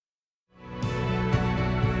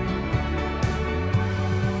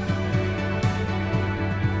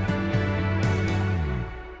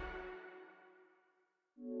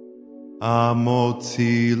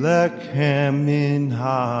Amotzi lechem min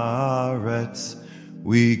haaretz.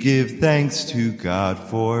 We give thanks to God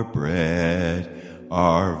for bread.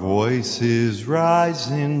 Our voices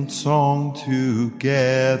rise in song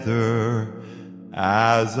together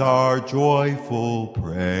as our joyful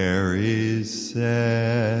prayer is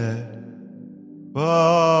said.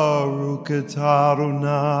 Baruch atah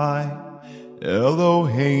Adonai,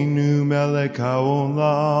 Eloheinu melech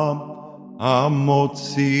haolam,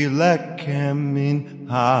 Amotzi lechem min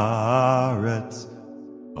haaretz.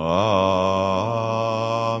 Amen.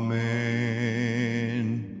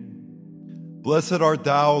 Blessed art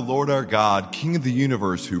thou, Lord our God, King of the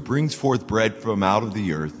universe, who brings forth bread from out of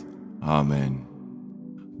the earth. Amen.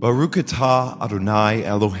 Baruch atah Adonai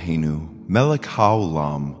Eloheinu, melech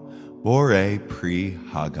haolam, Borei pri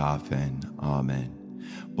hagafen. Amen.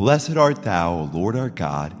 Blessed art thou, Lord our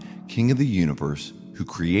God, King of the universe, who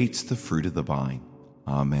creates the fruit of the vine.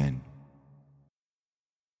 Amen.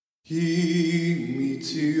 Ki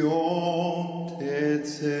mitzion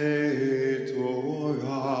tetzeh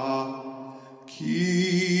Torah,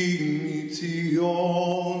 Ki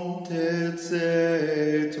mitzion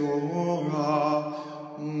tetzeh Torah,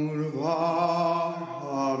 Urvar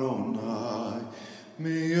Adonai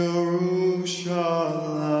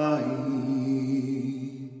miYerushalayim.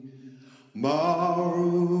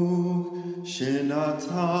 Baruch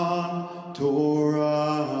Shenatan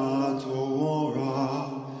Torah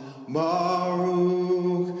Torah,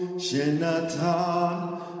 Baruch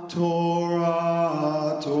Shenatan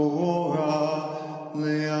Torah Torah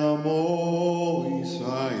le'amo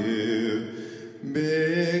Yisrael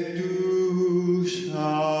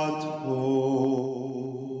bekedushato.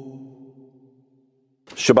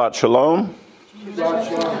 Shabbat Shalom.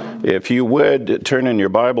 If you would, turn in your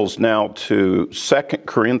Bibles now to 2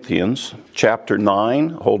 Corinthians chapter 9.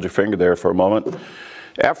 Hold your finger there for a moment.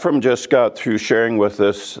 Ephraim just got through sharing with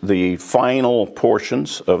us the final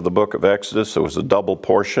portions of the book of Exodus. It was a double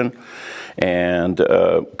portion, and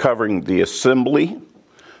covering the assembly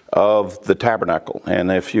of the tabernacle.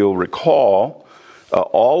 And if you'll recall,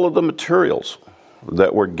 all of the materials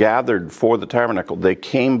that were gathered for the tabernacle, they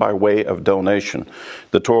came by way of donation.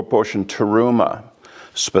 The Torah portion, teruma,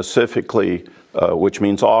 specifically, which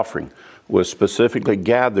means offering, was specifically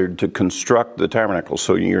gathered to construct the tabernacle.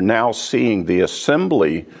 So you're now seeing the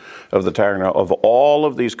assembly of the tabernacle, of all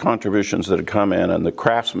of these contributions that had come in, and the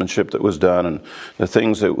craftsmanship that was done, and the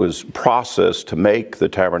things that was processed to make the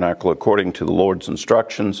tabernacle according to the Lord's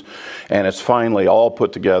instructions. And it's finally all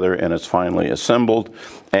put together, and it's finally assembled.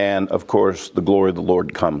 And of course, the glory of the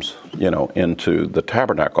Lord comes, into the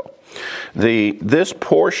tabernacle. This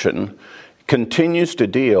portion continues to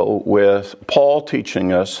deal with Paul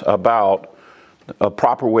teaching us about a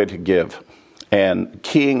proper way to give. And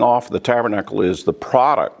keying off the tabernacle is the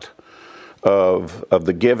product of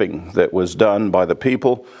the giving that was done by the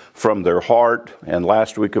people from their heart. And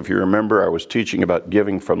last week, if you remember, I was teaching about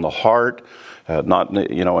giving from the heart, not,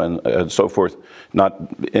 and so forth, not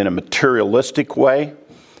in a materialistic way,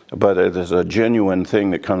 but it is a genuine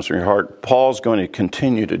thing that comes from your heart. Paul's going to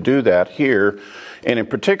continue to do that here. And in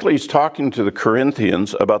particular, he's talking to the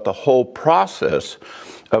Corinthians about the whole process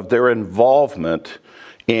of their involvement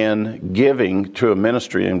in giving to a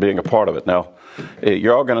ministry and being a part of it. Now,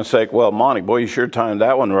 you're all going to say, well, Monty, boy, you sure timed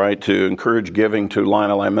that one right to encourage giving to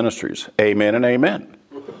Line of Line Ministries. Amen and amen.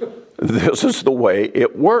 This is the way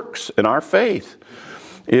it works in our faith,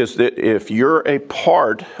 is that if you're a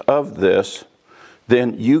part of this,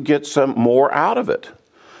 then you get some more out of it.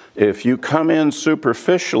 If you come in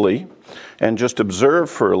superficially and just observe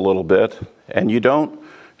for a little bit, and you don't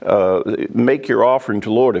make your offering to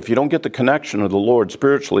the Lord, if you don't get the connection of the Lord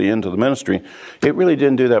spiritually into the ministry, it really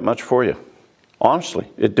didn't do that much for you. Honestly,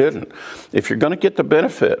 it didn't. If you're going to get the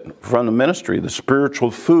benefit from the ministry, the spiritual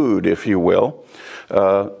food, if you will,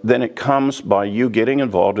 then it comes by you getting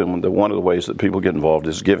involved, and one of the ways that people get involved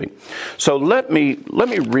is giving. So let me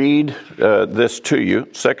read this to you.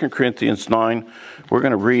 2 Corinthians 9, we're going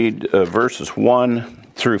to read verses 1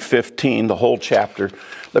 through 15, the whole chapter.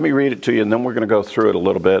 Let me read it to you, and then we're going to go through it a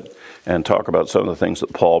little bit and talk about some of the things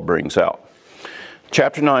that Paul brings out.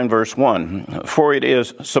 Chapter 9, verse 1, "For it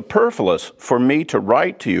is superfluous for me to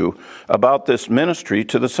write to you about this ministry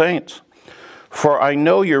to the saints. For I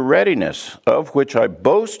know your readiness, of which I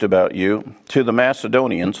boast about you to the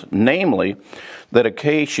Macedonians, namely, that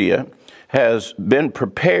Achaia has been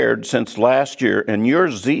prepared since last year, and your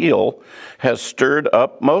zeal has stirred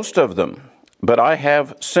up most of them. But I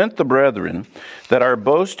have sent the brethren, that our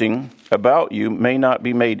boasting about you may not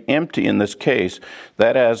be made empty in this case,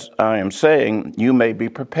 that as I am saying, you may be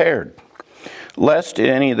prepared. lest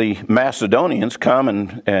any of the Macedonians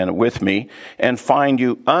come and with me and find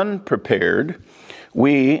you unprepared,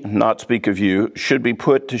 we, not speak of you, should be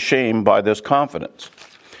put to shame by this confidence.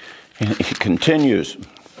 And he continues,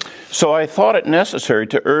 so I thought it necessary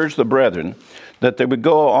to urge the brethren that they would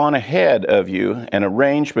go on ahead of you and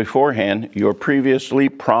arrange beforehand your previously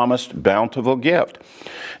promised bountiful gift,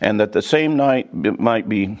 and that the same night might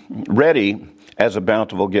be ready as a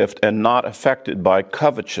bountiful gift and not affected by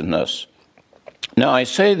covetousness. Now I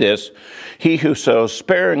say this, he who sows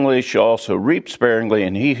sparingly shall also reap sparingly,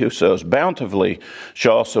 and he who sows bountifully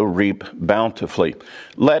shall also reap bountifully.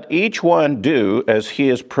 Let each one do as he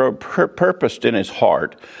has purposed in his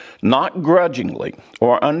heart, not grudgingly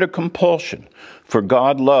or under compulsion, for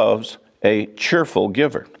God loves a cheerful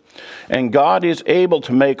giver. And God is able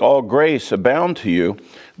to make all grace abound to you,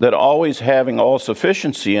 that always having all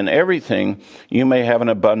sufficiency in everything, you may have an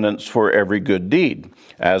abundance for every good deed.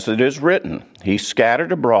 As it is written, he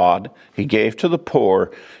scattered abroad, he gave to the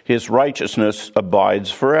poor, his righteousness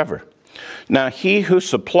abides forever. Now he who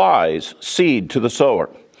supplies seed to the sower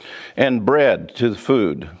and bread to the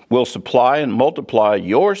food will supply and multiply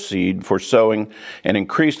your seed for sowing and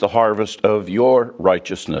increase the harvest of your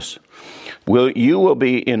righteousness. You will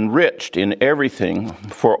be enriched in everything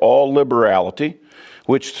for all liberality,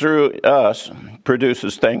 which through us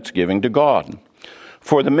produces thanksgiving to God.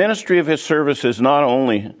 For the ministry of his service is not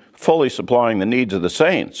only fully supplying the needs of the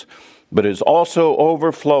saints, but is also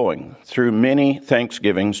overflowing through many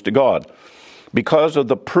thanksgivings to God. Because of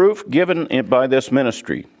the proof given by this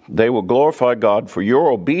ministry, they will glorify God for your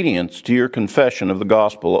obedience to your confession of the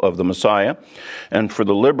gospel of the Messiah, and for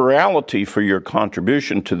the liberality for your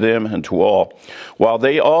contribution to them and to all, while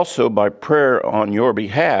they also, by prayer on your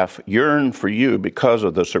behalf, yearn for you because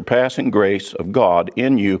of the surpassing grace of God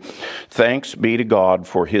in you. Thanks be to God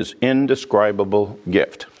for his indescribable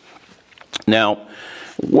gift. Now,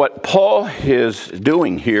 what Paul is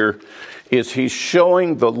doing here is he's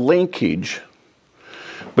showing the linkage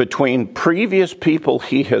between previous people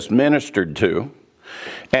he has ministered to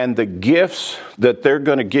and the gifts that they're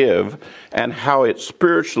going to give and how it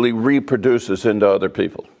spiritually reproduces into other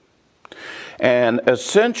people. And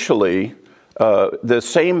essentially, the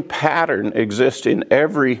same pattern exists in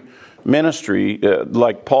every ministry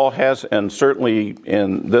like Paul has, and certainly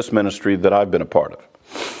in this ministry that I've been a part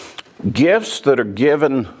of. Gifts that are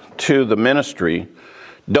given to the ministry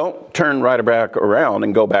don't turn right back around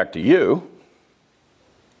and go back to you.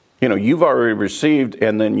 You know, you've already received,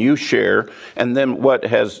 and then you share, and then what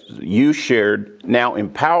has you shared now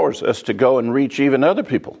empowers us to go and reach even other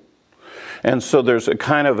people. And so there's a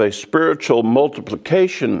kind of a spiritual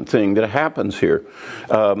multiplication thing that happens here,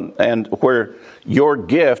 and where your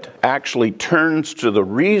gift actually turns to the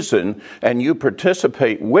reason, and you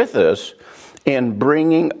participate with us in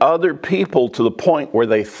bringing other people to the point where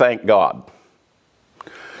they thank God.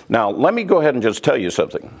 Now, let me go ahead and just tell you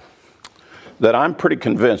something that I'm pretty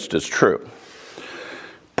convinced is true.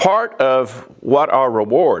 Part of what our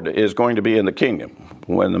reward is going to be in the kingdom,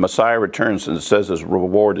 when the Messiah returns and it says his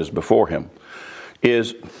reward is before him,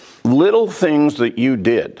 is little things that you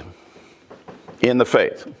did in the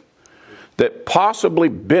faith that possibly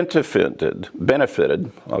benefited,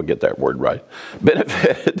 I'll get that word right,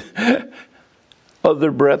 benefited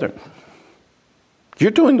other brethren.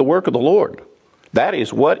 You're doing the work of the Lord. That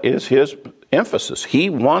is what is his emphasis. He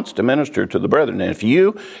wants to minister to the brethren. And if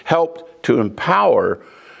you help to empower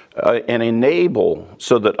and enable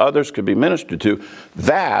so that others could be ministered to,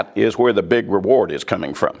 that is where the big reward is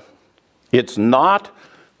coming from. It's not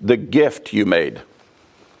the gift you made.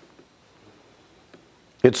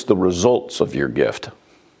 It's the results of your gift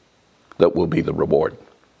that will be the reward.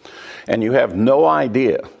 And you have no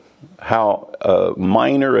idea how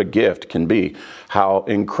minor a gift can be, how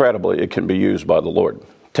incredibly it can be used by the Lord.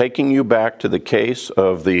 Taking you back to the case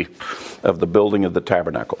of the building of the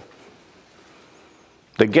tabernacle.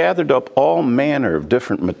 They gathered up all manner of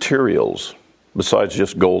different materials besides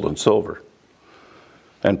just gold and silver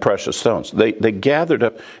and precious stones. They gathered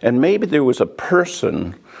up, and maybe there was a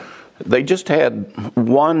person, they just had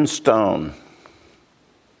one stone,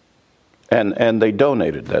 and they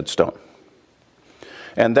donated that stone.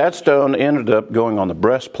 And that stone ended up going on the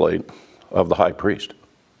breastplate of the high priest.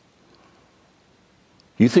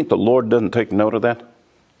 You think the Lord doesn't take note of that?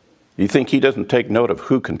 You think he doesn't take note of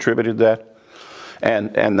who contributed that?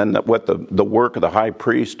 And then what the work of the high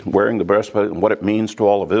priest wearing the breastplate and what it means to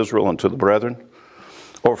all of Israel and to the brethren?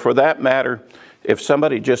 Or for that matter, if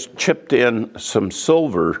somebody just chipped in some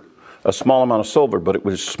silver, a small amount of silver, but it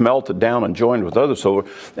was smelted down and joined with other silver,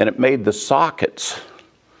 and it made the sockets,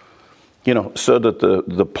 you know, so that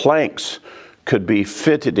the planks could be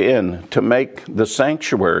fitted in to make the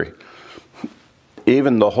sanctuary,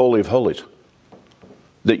 even the Holy of Holies.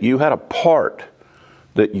 That you had a part,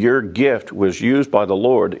 that your gift was used by the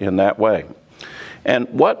Lord in that way. And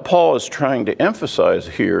what Paul is trying to emphasize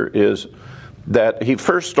here is that he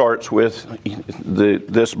first starts with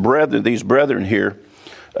these brethren here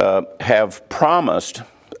have promised,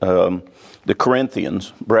 the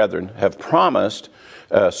Corinthians brethren have promised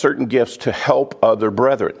certain gifts to help other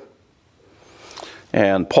brethren.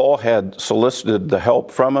 And Paul had solicited the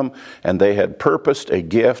help from them, and they had purposed a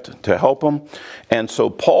gift to help them. And so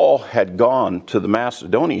Paul had gone to the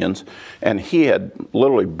Macedonians, and he had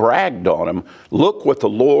literally bragged on them. Look what the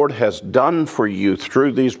Lord has done for you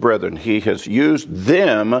through these brethren. He has used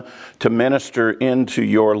them to minister into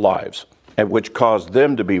your lives, and which caused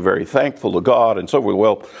them to be very thankful to God and so forth.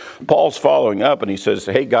 Well, Paul's following up, and he says,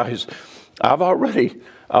 hey guys, I've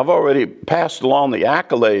already passed along the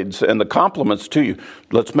accolades and the compliments to you.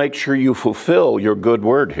 Let's make sure you fulfill your good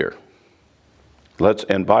word here.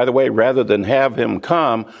 And by the way, rather than have him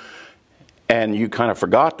come and you kind of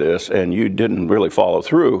forgot this and you didn't really follow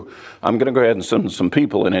through, I'm going to go ahead and send some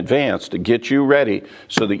people in advance to get you ready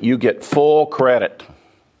so that you get full credit,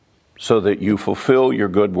 so that you fulfill your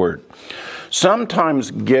good word. Sometimes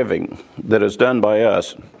giving that is done by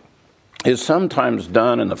us is sometimes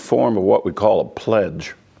done in the form of what we call a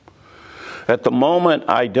pledge. At the moment,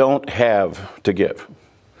 I don't have to give,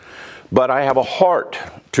 but I have a heart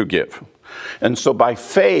to give. And so by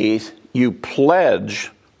faith, you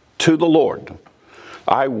pledge to the Lord,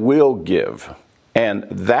 I will give. And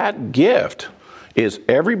that gift is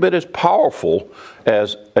every bit as powerful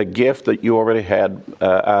as a gift that you already had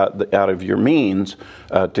out of your means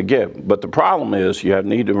to give. But the problem is you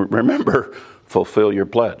need to remember, fulfill your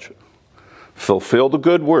pledge. Fulfill the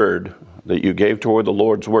good word that you gave toward the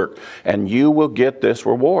Lord's work, and you will get this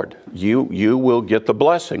reward. You will get the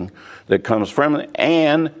blessing that comes from it,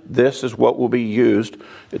 and this is what will be used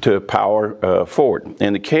to power forward.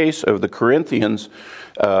 In the case of the Corinthians,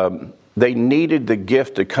 they needed the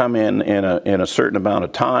gift to come in a certain amount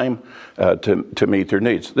of time to meet their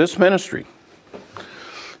needs. This ministry,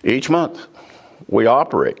 each month we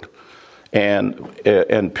operate.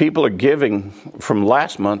 And people are giving from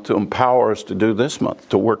last month to empower us to do this month,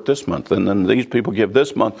 to work this month. And then these people give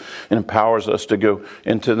this month and empowers us to go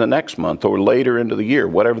into the next month or later into the year,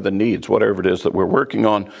 whatever the needs, whatever it is that we're working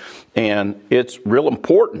on. And it's real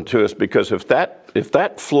important to us because if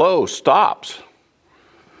that flow stops,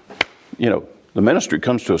 the ministry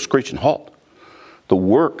comes to a screeching halt. The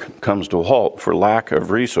work comes to a halt for lack of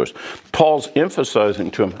resource. Paul's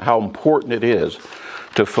emphasizing to them how important it is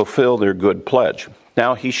to fulfill their good pledge.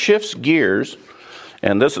 Now he shifts gears,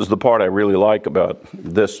 and this is the part I really like about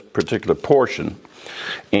this particular portion,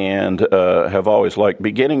 and have always liked.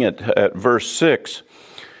 Beginning at verse 6,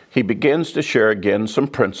 he begins to share again some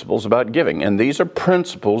principles about giving, and these are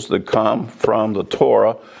principles that come from the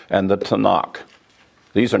Torah and the Tanakh.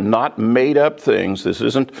 These are not made up things. This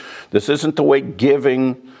isn't the way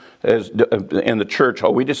giving as in the church.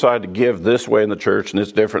 We decide to give this way in the church, and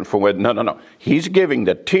it's different from way. No. He's giving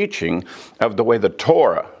the teaching of the way the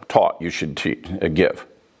Torah taught you should give.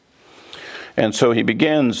 And so he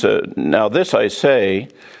begins, now this I say,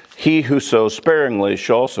 he who sows sparingly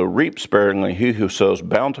shall also reap sparingly. He who sows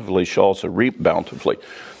bountifully shall also reap bountifully.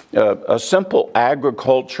 A simple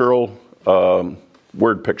agricultural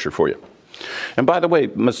word picture for you. And by the way,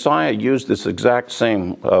 Messiah used this exact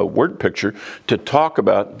same word picture to talk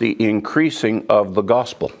about the increasing of the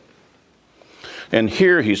gospel. And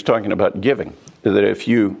here he's talking about giving, that if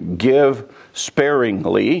you give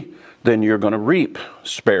sparingly, then you're going to reap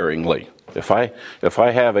sparingly. If I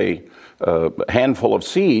have a handful of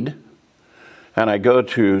seed and I go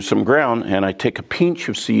to some ground and I take a pinch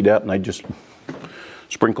of seed out and I just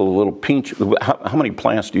sprinkle a little pinch, how many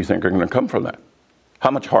plants do you think are going to come from that? How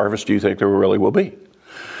much harvest do you think there really will be?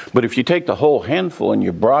 But if you take the whole handful and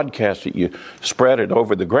you broadcast it, you spread it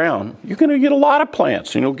over the ground, you're going to get a lot of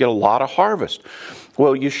plants and you'll get a lot of harvest.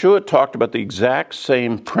 Well, Yeshua talked about the exact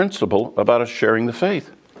same principle about us sharing the faith.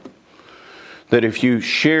 That if you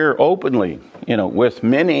share openly, with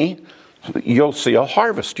many, you'll see a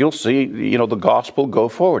harvest. You'll see, the gospel go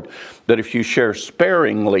forward. That if you share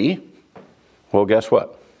sparingly, well, guess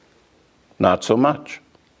what? Not so much.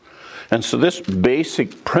 And so this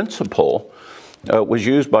basic principle was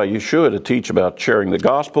used by Yeshua to teach about sharing the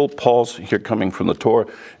gospel. Paul's here coming from the Torah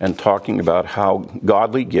and talking about how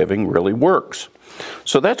godly giving really works.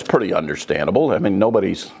 So that's pretty understandable. I mean,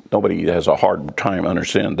 nobody has a hard time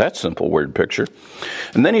understanding that simple word picture.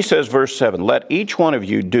 And then he says, verse 7, let each one of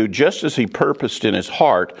you do just as he purposed in his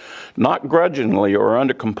heart, not grudgingly or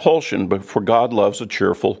under compulsion, but for God loves a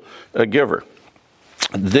cheerful giver.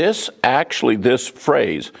 This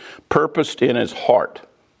phrase, purposed in his heart,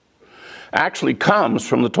 actually comes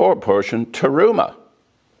from the Torah portion, teruma,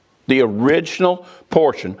 the original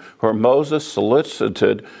portion where Moses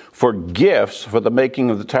solicited for gifts for the making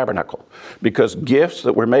of the tabernacle. Because gifts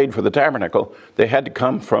that were made for the tabernacle, they had to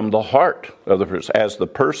come from the heart of the person. As the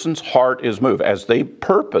person's heart is moved, as they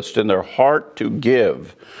purposed in their heart to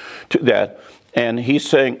give to that. And he's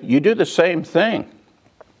saying, you do the same thing.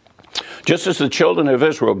 Just as the children of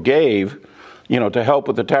Israel gave, to help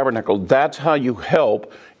with the tabernacle, that's how you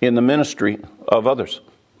help in the ministry of others.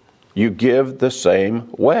 You give the same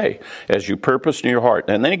way as you purpose in your heart.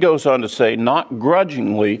 And then he goes on to say, not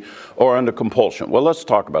grudgingly or under compulsion. Well, let's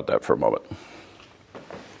talk about that for a moment.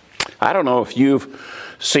 I don't know if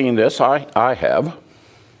you've seen this. I have.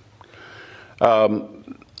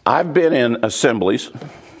 I've been in assemblies,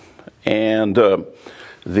 and the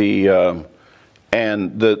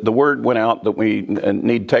word went out that we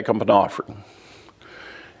need to take up an offering.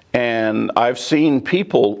 And I've seen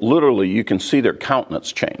people, literally, you can see their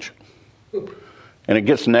countenance change. And it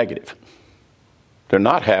gets negative. They're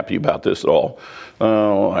not happy about this at all.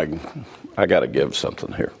 Oh, I got to give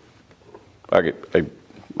something here. I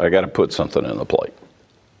got to put something in the plate.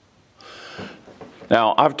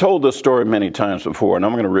 Now, I've told this story many times before, and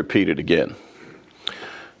I'm going to repeat it again.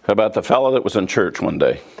 About the fellow that was in church one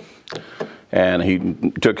day. And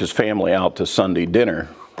he took his family out to Sunday dinner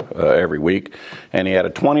every week, and he had a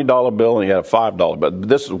 $20 bill and he had a $5 bill.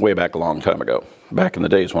 This is way back a long time ago, back in the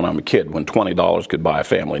days when I'm a kid, when $20 could buy a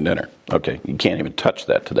family dinner. Okay, you can't even touch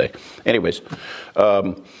that today. Anyways,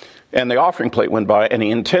 and the offering plate went by, and he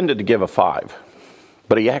intended to give a $5,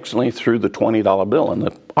 but he accidentally threw the $20 bill in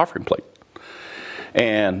the offering plate.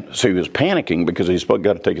 And so he was panicking because he's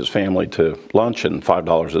got to take his family to lunch, and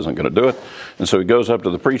 $5 isn't going to do it. And so he goes up to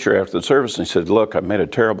the preacher after the service and he said, look, I made a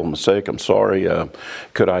terrible mistake. I'm sorry.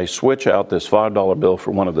 Could I switch out this $5 bill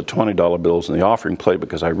for one of the $20 bills in the offering plate,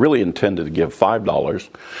 because I really intended to give $5,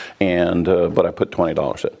 but I put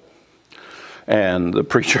 $20 in. And the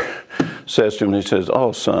preacher says to him, he says,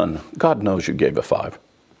 oh, son, God knows you gave a $5.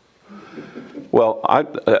 Well,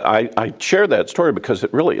 I share that story because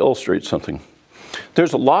it really illustrates something.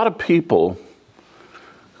 There's a lot of people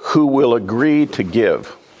who will agree to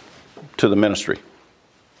give to the ministry.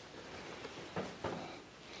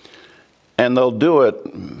 And they'll do it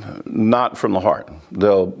not from the heart.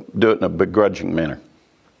 They'll do it in a begrudging manner.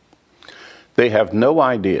 They have no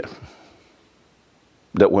idea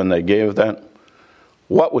that when they gave that,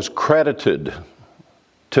 what was credited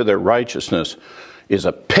to their righteousness is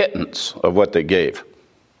a pittance of what they gave.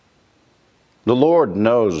 The Lord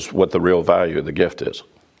knows what the real value of the gift is.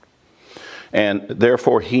 And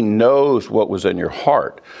therefore, He knows what was in your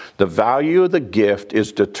heart. The value of the gift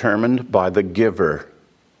is determined by the giver.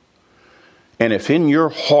 And if in your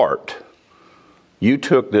heart you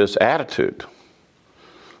took this attitude,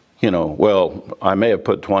 well, I may have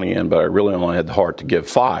put 20 in, but I really only had the heart to give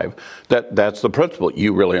 5. That's the principle.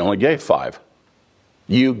 You really only gave 5.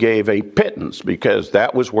 You gave a pittance because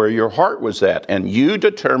that was where your heart was at, and you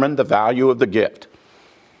determined the value of the gift.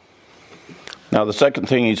 Now, the second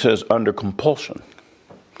thing he says, under compulsion.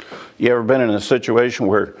 You ever been in a situation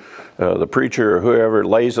where the preacher or whoever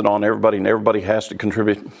lays it on everybody and everybody has to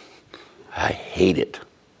contribute? I hate it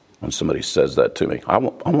when somebody says that to me. I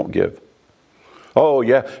won't give. Oh,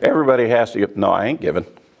 yeah, everybody has to give. No, I ain't giving.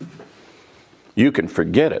 You can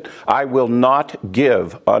forget it. I will not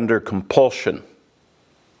give under compulsion.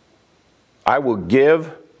 I will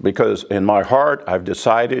give because in my heart I've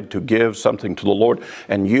decided to give something to the Lord,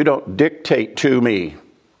 and you don't dictate to me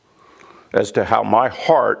as to how my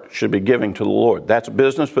heart should be giving to the Lord. That's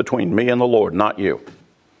business between me and the Lord, not you.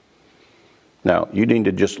 Now, you need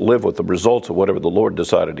to just live with the results of whatever the Lord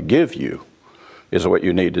decided to give you is what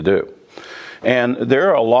you need to do. And there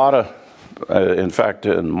are a lot of, in fact,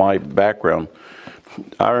 in my background,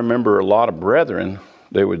 I remember a lot of brethren,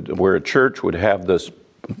 where a church would have this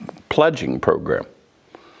pledging program.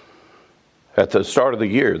 At the start of the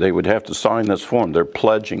year, they would have to sign this form. They're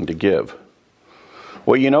pledging to give.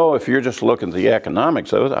 Well, if you're just looking at the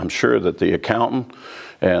economics of it, I'm sure that the accountant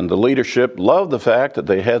and the leadership loved the fact that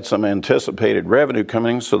they had some anticipated revenue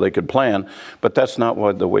coming so they could plan, but that's not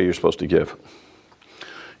the way you're supposed to give.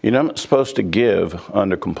 You're not supposed to give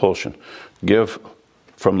under compulsion. Give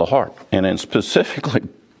from the heart. And then specifically,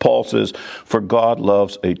 Paul says, for God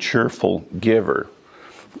loves a cheerful giver.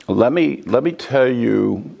 Let me tell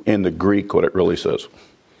you in the Greek what it really says.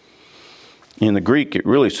 In the Greek, it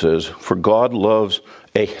really says, for God loves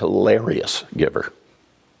a hilarious giver.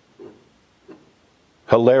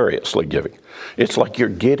 Hilariously giving. It's like you're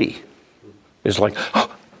giddy. It's like,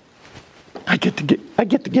 oh, I get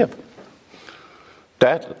to give.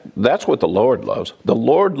 That's what the Lord loves. The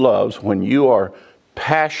Lord loves when you are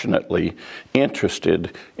passionately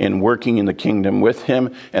interested in working in the kingdom with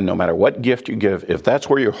Him, and no matter what gift you give, if that's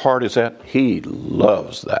where your heart is at, He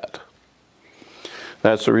loves that.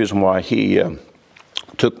 That's the reason why He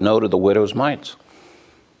took note of the widow's mites.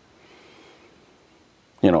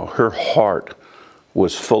 You know, her heart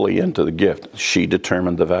was fully into the gift. She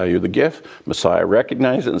determined the value of the gift. Messiah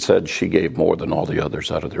recognized it and said she gave more than all the others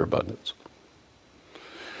out of their abundance.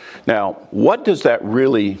 Now, what does that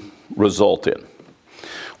really result in?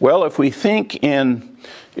 Well, if we think in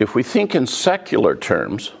secular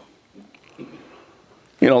terms,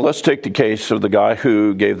 you know, let's take the case of the guy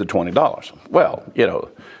who gave the $20. Well, you know,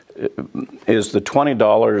 is the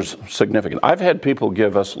 $20 significant? I've had people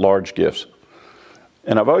give us large gifts,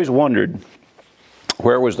 and I've always wondered,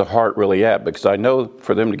 where was the heart really at? Because I know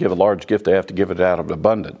for them to give a large gift, they have to give it out of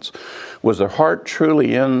abundance. Was their heart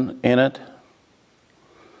truly in it?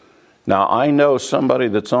 Now, I know somebody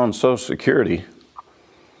that's on Social Security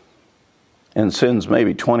and sends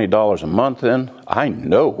maybe $20 a month in. I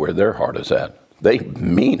know where their heart is at. They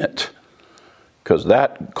mean it, because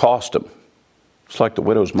that cost them. It's like the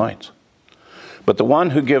widow's mites. But the one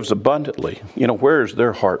who gives abundantly, you know, where is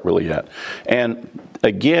their heart really at? And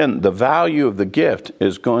again, the value of the gift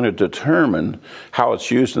is going to determine how it's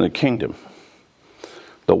used in the kingdom.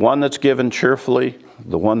 The one that's given cheerfully,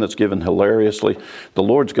 the one that's given hilariously, the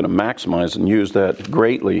Lord's going to maximize and use that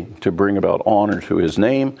greatly to bring about honor to His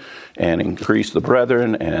name and increase the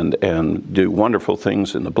brethren and do wonderful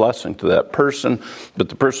things in the blessing to that person. But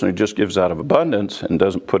the person who just gives out of abundance and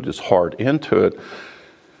doesn't put his heart into it,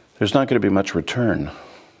 there's not going to be much return.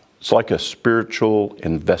 It's like a spiritual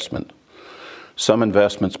investment. Some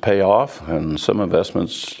investments pay off and some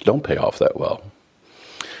investments don't pay off that well.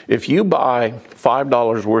 If you buy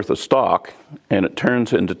 $5 worth of stock and it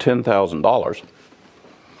turns into $10,000,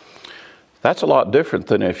 that's a lot different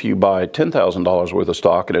than if you buy $10,000 worth of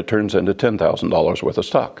stock and it turns into $10,000 worth of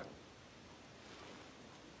stock.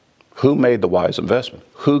 Who made the wise investment?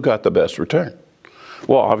 Who got the best return?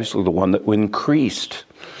 Well, obviously the one that increased.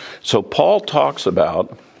 So Paul talks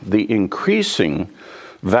about the increasing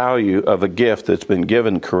value of a gift that's been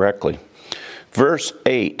given correctly. Verse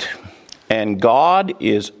 8, and God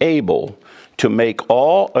is able to make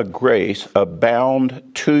all a grace abound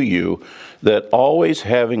to you, that always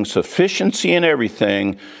having sufficiency in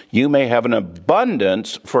everything, you may have an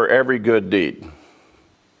abundance for every good deed.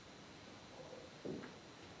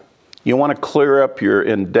 You want to clear up your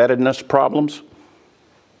indebtedness problems?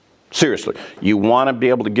 Seriously, you want to be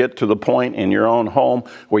able to get to the point in your own home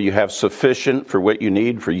where you have sufficient for what you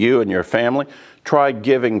need for you and your family? Try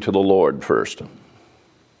giving to the Lord first.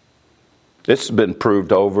 This has been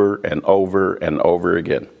proved over and over and over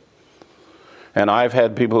again. And I've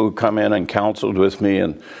had people who come in and counseled with me,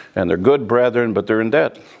 and they're good brethren, but they're in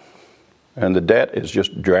debt. And the debt is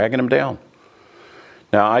just dragging them down.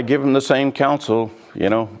 Now, I give them the same counsel, you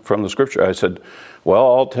know, from the scripture. I said,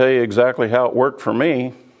 well, I'll tell you exactly how it worked for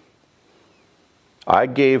me. I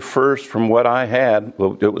gave first from what I had.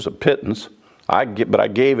 Well, it was a pittance. But I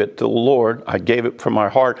gave it to the Lord. I gave it from my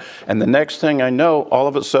heart. And the next thing I know, all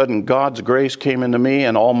of a sudden, God's grace came into me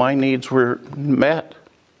and all my needs were met.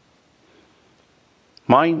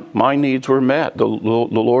 My needs were met. The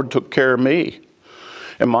Lord took care of me.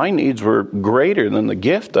 And my needs were greater than the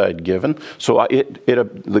gift I'd given. So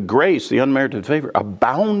the grace, the unmerited favor,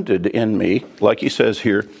 abounded in me, like he says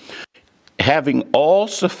here, having all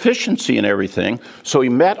sufficiency in everything. So he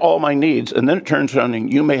met all my needs, and then it turns around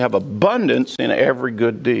and you may have abundance in every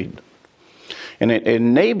good deed. And it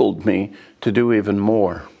enabled me to do even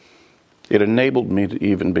more. It enabled me to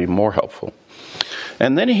even be more helpful.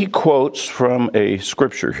 And then he quotes from a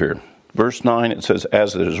scripture here. Verse 9, it says,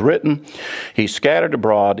 as it is written, he scattered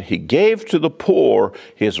abroad, he gave to the poor,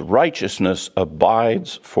 his righteousness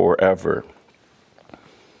abides forever.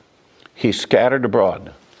 He scattered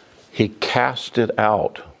abroad. He cast it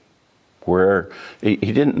out where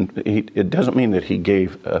it doesn't mean that he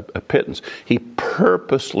gave a pittance. He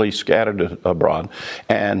purposely scattered it abroad,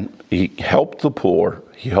 and he helped the poor.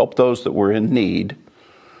 He helped those that were in need,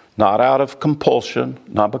 not out of compulsion,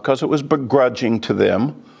 not because it was begrudging to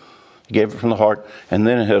them. He gave it from the heart. And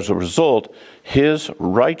then as a result, his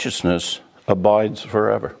righteousness abides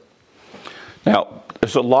forever. Now,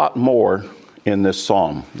 there's a lot more in this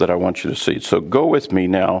psalm that I want you to see. So go with me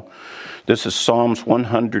now. This is Psalms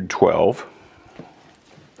 112.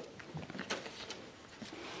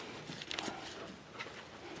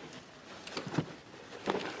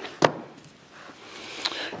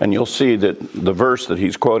 And you'll see that the verse that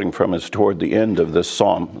he's quoting from is toward the end of this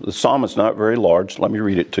psalm. The psalm is not very large. Let me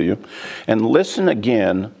read it to you. And listen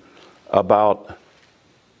again about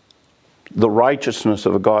the righteousness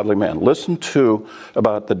of a godly man. Listen to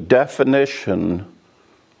about the definition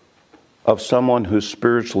of someone who's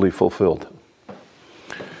spiritually fulfilled.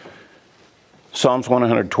 Psalms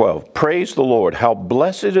 112. Praise the Lord. How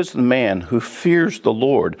blessed is the man who fears the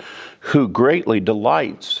Lord, who greatly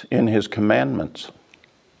delights in his commandments.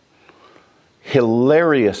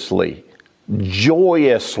 Hilariously,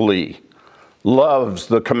 joyously loves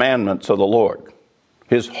the commandments of the Lord.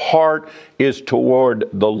 His heart is toward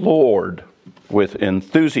the Lord with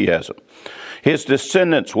enthusiasm. His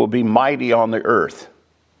descendants will be mighty on the earth.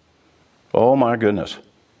 Oh my goodness.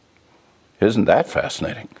 Isn't that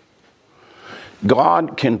fascinating?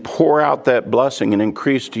 God can pour out that blessing and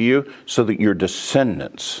increase to you so that your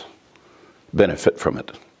descendants benefit from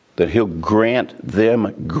it. That He'll grant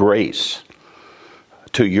them grace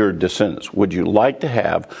to your descendants. Would you like to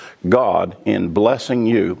have God, in blessing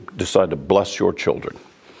you, decide to bless your children?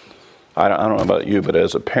 I don't know about you, but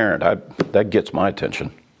as a parent, that gets my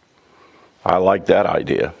attention. I like that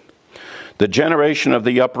idea. The generation of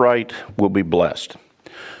the upright will be blessed.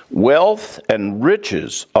 Wealth and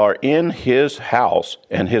riches are in his house,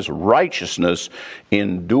 and his righteousness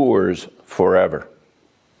endures forever.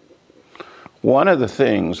 One of the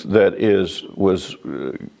things that was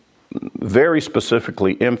very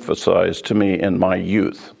specifically emphasized to me in my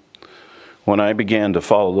youth when I began to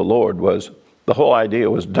follow the Lord was the whole idea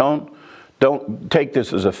was don't take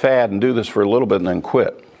this as a fad and do this for a little bit and then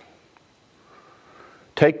quit.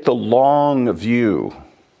 Take the long view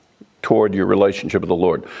toward your relationship with the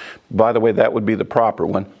Lord. By the way, that would be the proper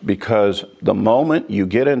one, because the moment you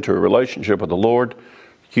get into a relationship with the Lord,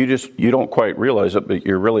 you don't quite realize it, but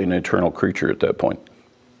you're really an eternal creature at that point.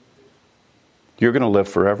 You're going to live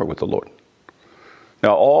forever with the Lord.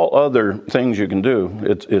 Now, all other things you can do,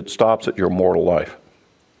 it stops at your mortal life.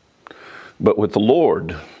 But with the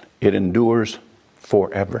Lord, it endures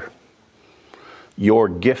forever. Your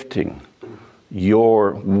gifting,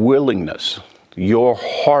 your willingness, your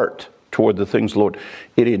heart toward the things of the Lord,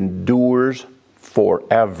 it endures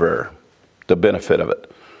forever, the benefit of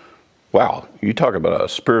it. Wow, you talk about a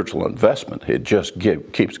spiritual investment. It just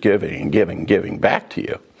keeps giving and giving back to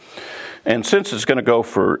you. And since it's going to go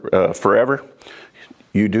for forever,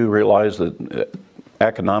 you do realize that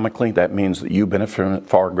economically that means that you benefit from it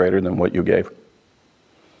far greater than what you gave.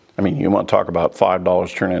 I mean, you want to talk about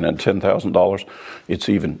 $5 turning into $10,000. It's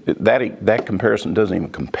even that comparison doesn't even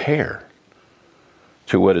compare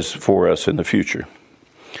to what is for us in the future.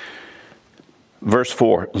 Verse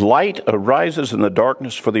 4, light arises in the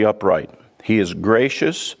darkness for the upright. He is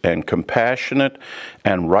gracious and compassionate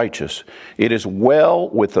and righteous. It is well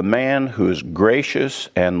with the man who is gracious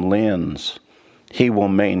and lends. He will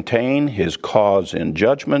maintain his cause in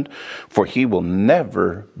judgment, for he will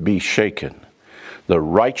never be shaken. The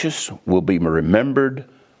righteous will be remembered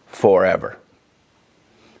forever.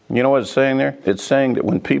 You know what it's saying there? It's saying that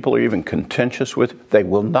when people are even contentious with you, they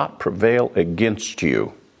will not prevail against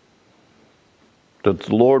you. That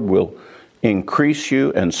the Lord will increase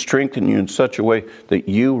you and strengthen you in such a way that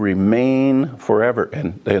you remain forever,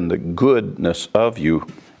 and the goodness of you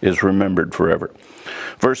is remembered forever.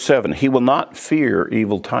 Verse 7, he will not fear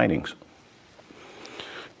evil tidings.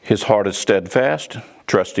 His heart is steadfast,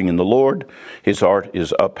 trusting in the Lord. His heart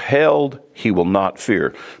is upheld. He will not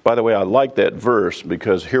fear. By the way, I like that verse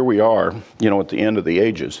because here we are, at the end of the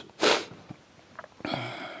ages.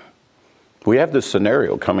 We have this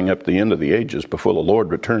scenario coming up at the end of the ages before the Lord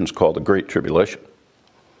returns called the Great Tribulation.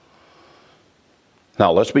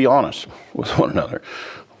 Now, let's be honest with one another.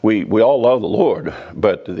 We all love the Lord,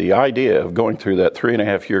 but the idea of going through that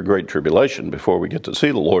 3.5-year Great Tribulation before we get to see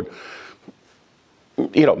the Lord,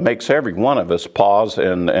 makes every one of us pause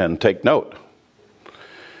and take note.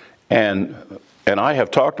 And I have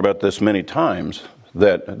talked about this many times,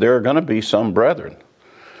 that there are going to be some brethren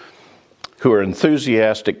who are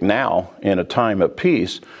enthusiastic now in a time of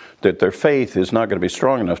peace, that their faith is not going to be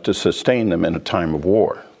strong enough to sustain them in a time of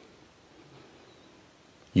war.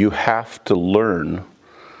 You have to learn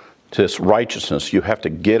this righteousness. You have to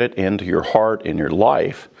get it into your heart, in your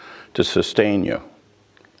life, to sustain you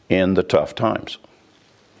in the tough times,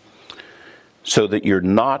 so that you're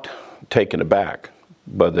not taken aback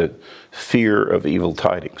by the fear of evil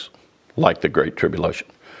tidings. like the Great Tribulation.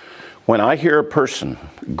 When I hear a person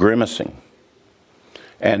grimacing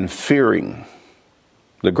and fearing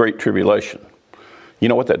the Great Tribulation, you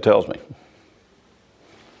know what that tells me?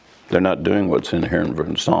 They're not doing what's in here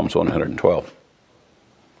in Psalms 112.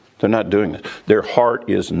 They're not doing this. Their heart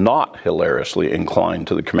is not hilariously inclined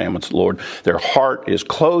to the commandments of the Lord. Their heart is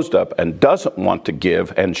closed up and doesn't want to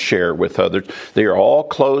give and share with others. They are all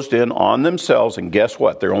closed in on themselves, and guess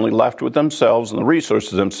what? They're only left with themselves and the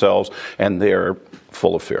resources themselves, and they're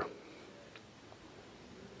full of fear.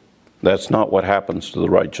 That's not what happens to the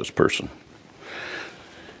righteous person.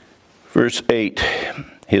 Verse 8,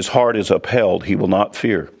 his heart is upheld, he will not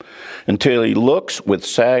fear, until he looks with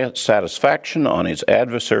satisfaction on his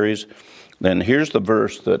adversaries. Then here's the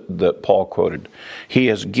verse that Paul quoted. He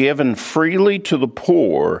has given freely to the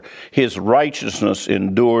poor, his righteousness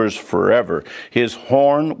endures forever. His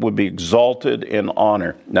horn would be exalted in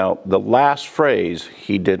honor. Now, the last phrase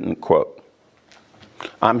he didn't quote.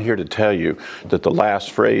 I'm here to tell you that the last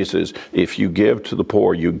phrase is, if you give to the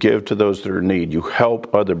poor, you give to those that are in need, you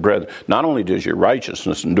help other brethren. Not only does your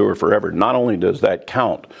righteousness endure forever, not only does that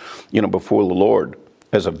count, before the Lord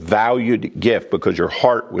as a valued gift because your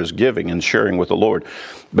heart was giving and sharing with the Lord,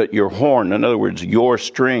 but your horn, in other words, your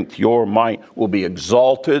strength, your might will be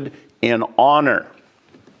exalted in honor.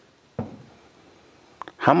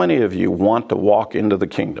 How many of you want to walk into the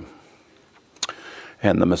kingdom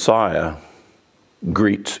and the Messiah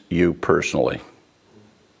greets you personally?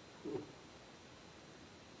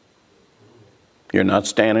 You're not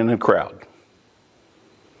standing in a crowd.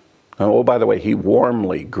 Oh, by the way, he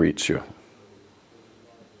warmly greets you,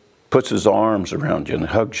 puts his arms around you and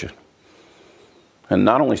hugs you, and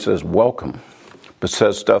not only says welcome, but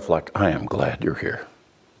says stuff like, I am glad you're here,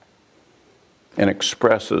 and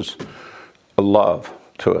expresses a love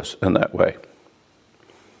to us in that way.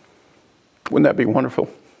 Wouldn't that be wonderful?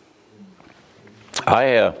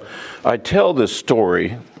 I tell this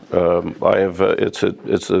story. It's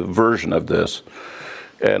a version of this,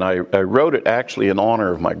 and I wrote it actually in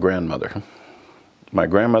honor of my grandmother. My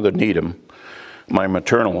grandmother Needham, my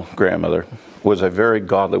maternal grandmother, was a very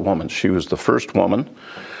godly woman. She was the first woman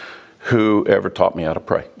who ever taught me how to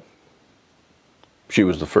pray. She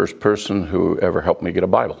was the first person who ever helped me get a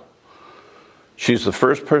Bible. She's the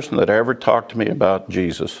first person that ever talked to me about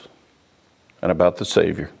Jesus and about the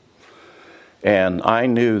Savior. And I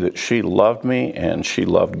knew that she loved me and she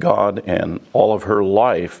loved God, and all of her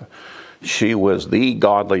life, she was the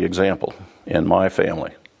godly example in my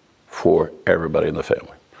family for everybody in the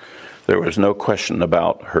family. There was no question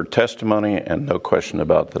about her testimony and no question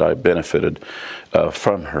about that I benefited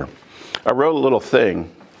from her. I wrote a little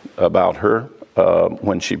thing about her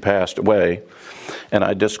when she passed away, and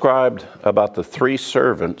I described about the three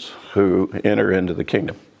servants who enter into the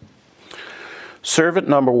kingdom. Servant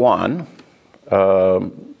number one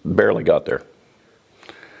barely got there.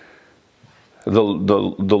 The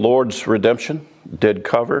Lord's redemption did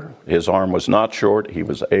cover. His arm was not short. He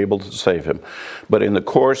was able to save him. But in the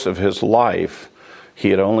course of his life, he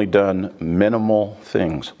had only done minimal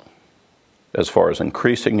things as far as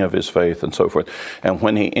increasing of his faith and so forth. And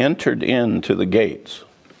when he entered into the gates,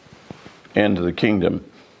 into the kingdom,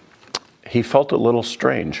 he felt a little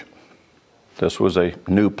strange. This was a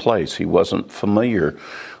new place. He wasn't familiar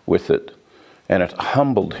with it. And it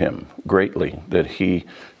humbled him greatly that he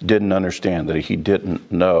didn't understand, that he didn't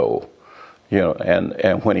know.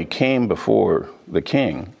 And when he came before the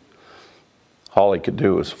king, all he could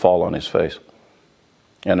do was fall on his face.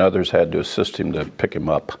 And others had to assist him to pick him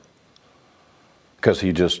up, because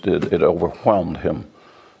it overwhelmed him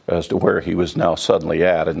as to where he was now suddenly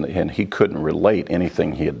at, and he couldn't relate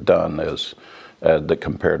anything he had done as that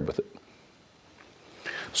compared with it.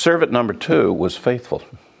 Servant number two was faithful.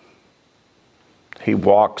 He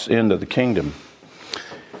walks into the kingdom,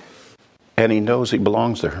 and he knows he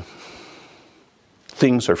belongs there.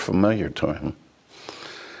 Things are familiar to him.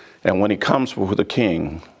 And when he comes before the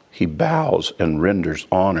king, he bows and renders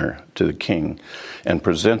honor to the king and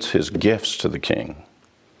presents his gifts to the king.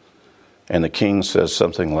 And the king says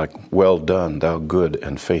something like, "Well done, thou good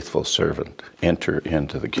and faithful servant. Enter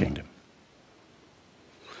into the kingdom."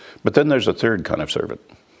 But then there's a third kind of servant.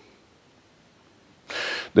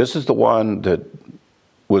 This is the one that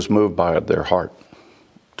was moved by their heart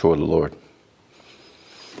toward the Lord.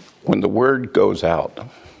 When the word goes out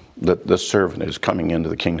that the servant is coming into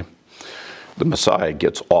the kingdom, the Messiah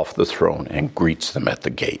gets off the throne and greets them at the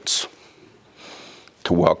gates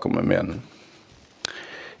to welcome them in.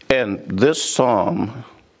 And this psalm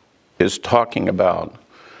is talking about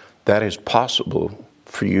that it's possible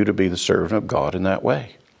for you to be the servant of God in that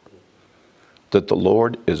way. that the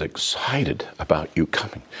Lord is excited about you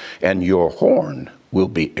coming, and your horn will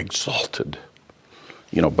be exalted,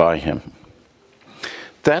 by him.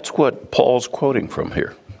 That's what Paul's quoting from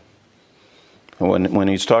here. When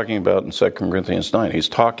he's talking about in 2 Corinthians 9, he's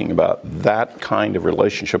talking about that kind of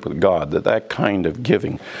relationship with God, that kind of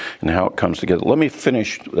giving and how it comes together. Let me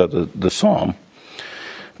finish the psalm.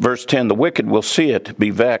 Verse 10, the wicked will see it, be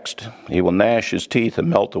vexed. He will gnash his teeth and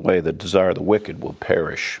melt away. The desire of the wicked will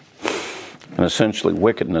perish. And essentially,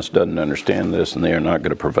 wickedness doesn't understand this, and they are not going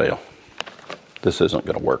to prevail. This isn't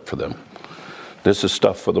going to work for them. This is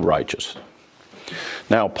stuff for the righteous.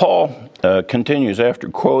 Now, Paul continues after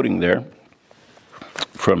quoting there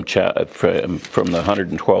from the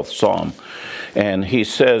 112th Psalm, and he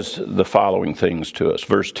says the following things to us.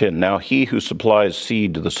 Verse 10, now he who supplies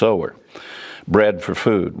seed to the sower, bread for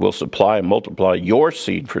food, will supply and multiply your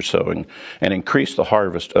seed for sowing and increase the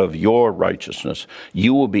harvest of your righteousness.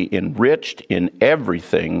 You will be enriched in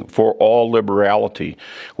everything for all liberality,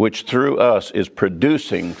 which through us is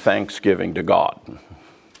producing thanksgiving to God.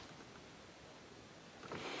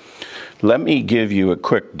 Let me give you a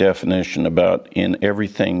quick definition about in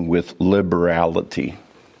everything with liberality.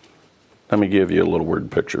 Let me give you a little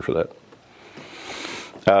word picture for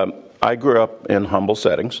that. I grew up in humble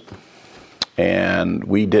settings, and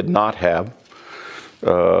we did not have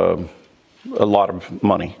a lot of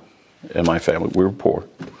money in my family. We were poor.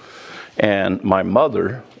 And my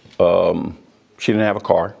mother, she didn't have a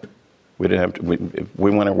car. We didn't have to,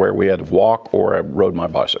 we went anywhere we had to walk, or I rode my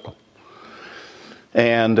bicycle.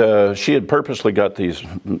 And she had purposely got these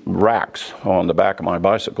racks on the back of my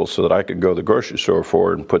bicycle so that I could go to the grocery store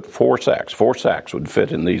for it and put 4 sacks. 4 sacks would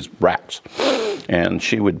fit in these racks. And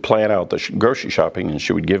she would plan out the grocery shopping, and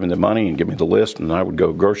she would give me the money and give me the list, and I would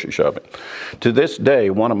go grocery shopping. To this day,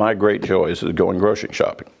 one of my great joys is going grocery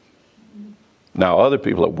shopping. Now, other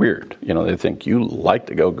people are weird. They think, you like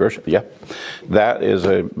to go grocery. Yeah, that is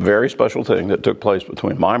a very special thing that took place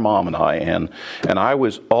between my mom and I. And I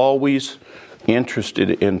was always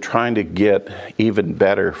interested in trying to get even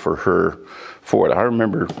better for her for it. I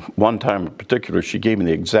remember one time in particular, she gave me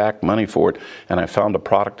the exact money for it, and I found a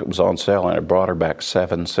product that was on sale, and I brought her back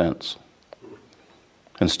 7 cents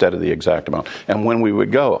instead of the exact amount. And when we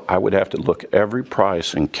would go, I would have to look at every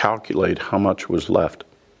price and calculate how much was left.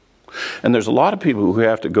 And there's a lot of people who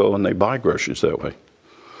have to go and they buy groceries that way.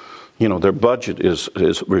 Their budget is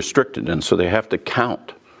restricted, and so they have to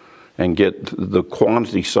count and get the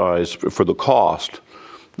quantity size for the cost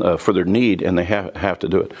for their need, and they have to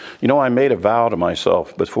do it. I made a vow to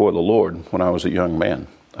myself before the Lord when I was a young man.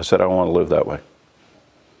 I said, I want to live that way.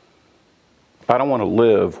 I don't want to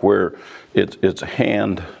live where it's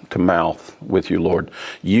hand to mouth with you, Lord.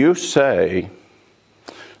 You say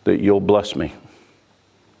that you'll bless me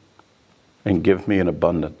and give me an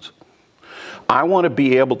abundance. I want to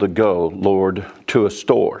be able to go, Lord, to a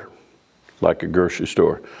store, like a grocery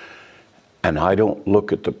store, and I don't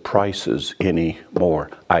look at the prices anymore.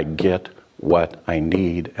 I get what I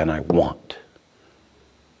need and I want.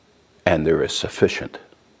 And there is sufficient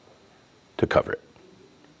to cover it.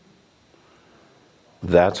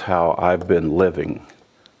 That's how I've been living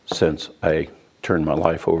since I turned my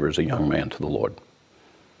life over as a young man to the Lord.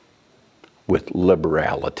 With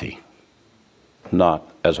liberality,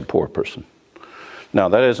 not as a poor person. Now,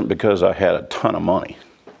 that isn't because I had a ton of money,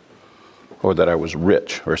 or that I was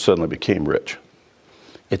rich, or suddenly became rich.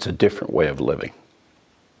 It's a different way of living.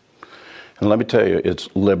 And let me tell you, it's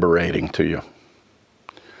liberating to you.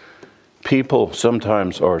 People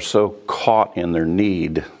sometimes are so caught in their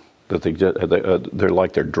need that they're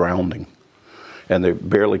like they're drowning. And they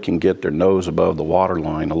barely can get their nose above the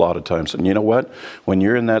waterline a lot of times. And you know what? When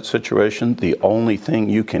you're in that situation, the only thing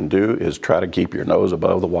you can do is try to keep your nose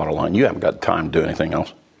above the waterline. You haven't got time to do anything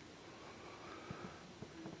else.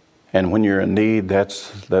 And when you're in need,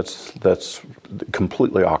 that's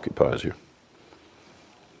completely occupies you.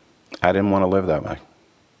 I didn't want to live that way.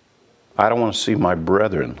 I don't want to see my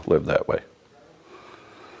brethren live that way.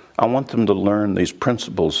 I want them to learn these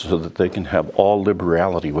principles so that they can have all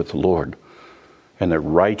liberality with the Lord, and their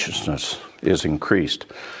righteousness is increased,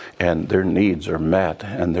 and their needs are met,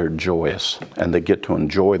 and they're joyous, and they get to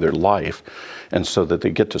enjoy their life, and so that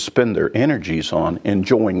they get to spend their energies on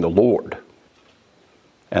enjoying the Lord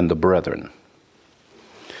and the brethren.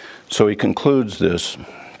 So he concludes this.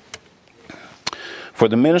 For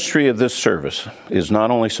the ministry of this service is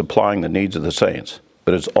not only supplying the needs of the saints,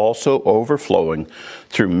 but is also overflowing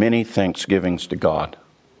through many thanksgivings to God.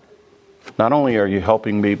 Not only are you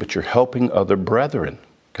helping me, but you're helping other brethren,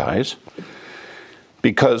 guys.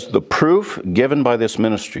 Because the proof given by this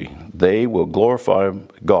ministry, they will glorify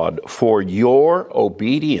God for your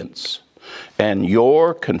obedience and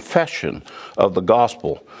your confession of the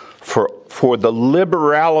gospel, for the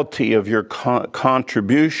liberality of your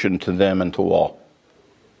contribution to them and to all.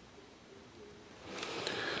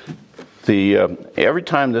 Every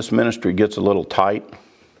time this ministry gets a little tight,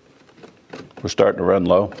 we're starting to run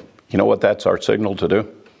low. You know what that's our signal to do?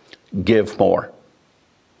 Give more.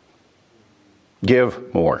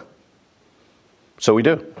 Give more. So we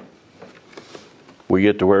do. We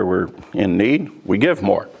get to where we're in need, we give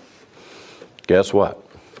more. Guess what?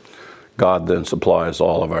 God then supplies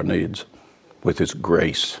all of our needs with His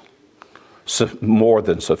grace. More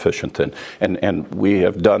than sufficient then. And we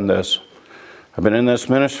have done this. I've been in this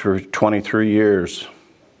ministry for 23 years.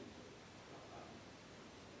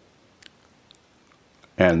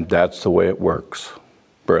 And that's the way it works,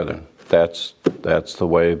 brethren. That's the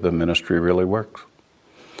way the ministry really works.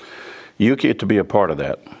 You get to be a part of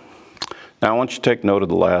that. Now I want you to take note of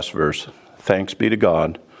the last verse. Thanks be to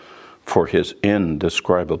God for His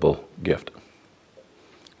indescribable gift.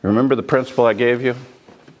 Remember the principle I gave you?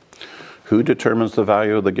 Who determines the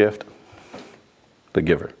value of the gift? The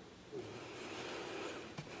giver.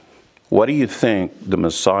 What do you think the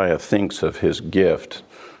Messiah thinks of His gift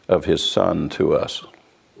of His Son to us?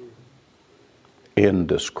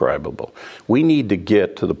 Indescribable. We need to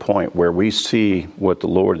get to the point where we see what the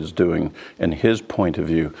Lord is doing in His point of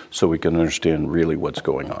view so we can understand really what's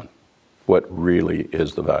going on. What really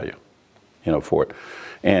is the value, for it.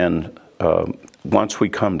 And once we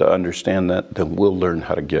come to understand that, then we'll learn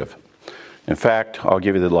how to give. In fact, I'll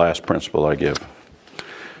give you the last principle I give.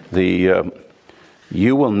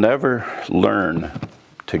 You will never learn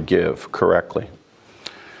to give correctly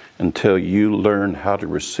until you learn how to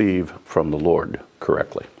receive from the Lord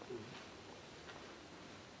correctly.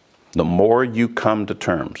 The more you come to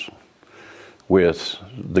terms with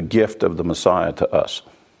the gift of the Messiah to us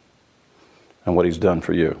and what He's done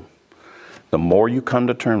for you, the more you come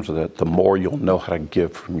to terms with it, the more you'll know how to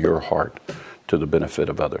give from your heart to the benefit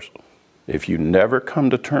of others. If you never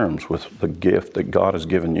come to terms with the gift that God has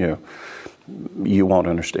given you, you won't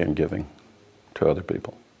understand giving to other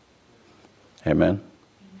people. Amen.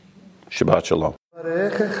 Shabbat Shalom.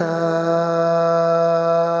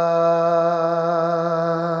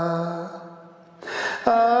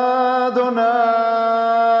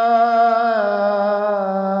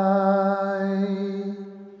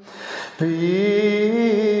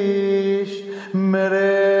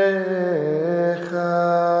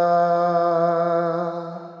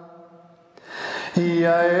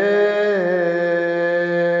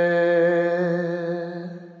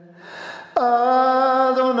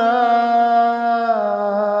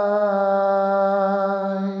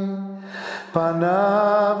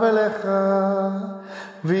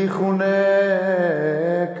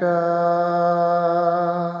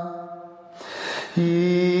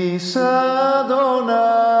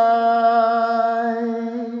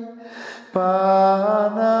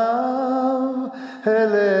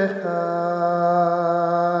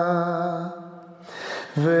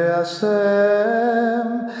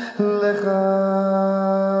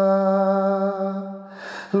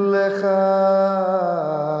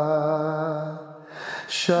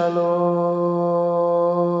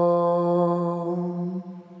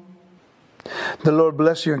 The Lord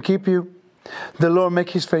bless you and keep you. The Lord make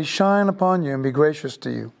His face shine upon you and be gracious to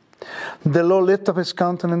you. The Lord lift up His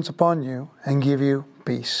countenance upon you and give you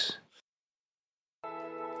peace.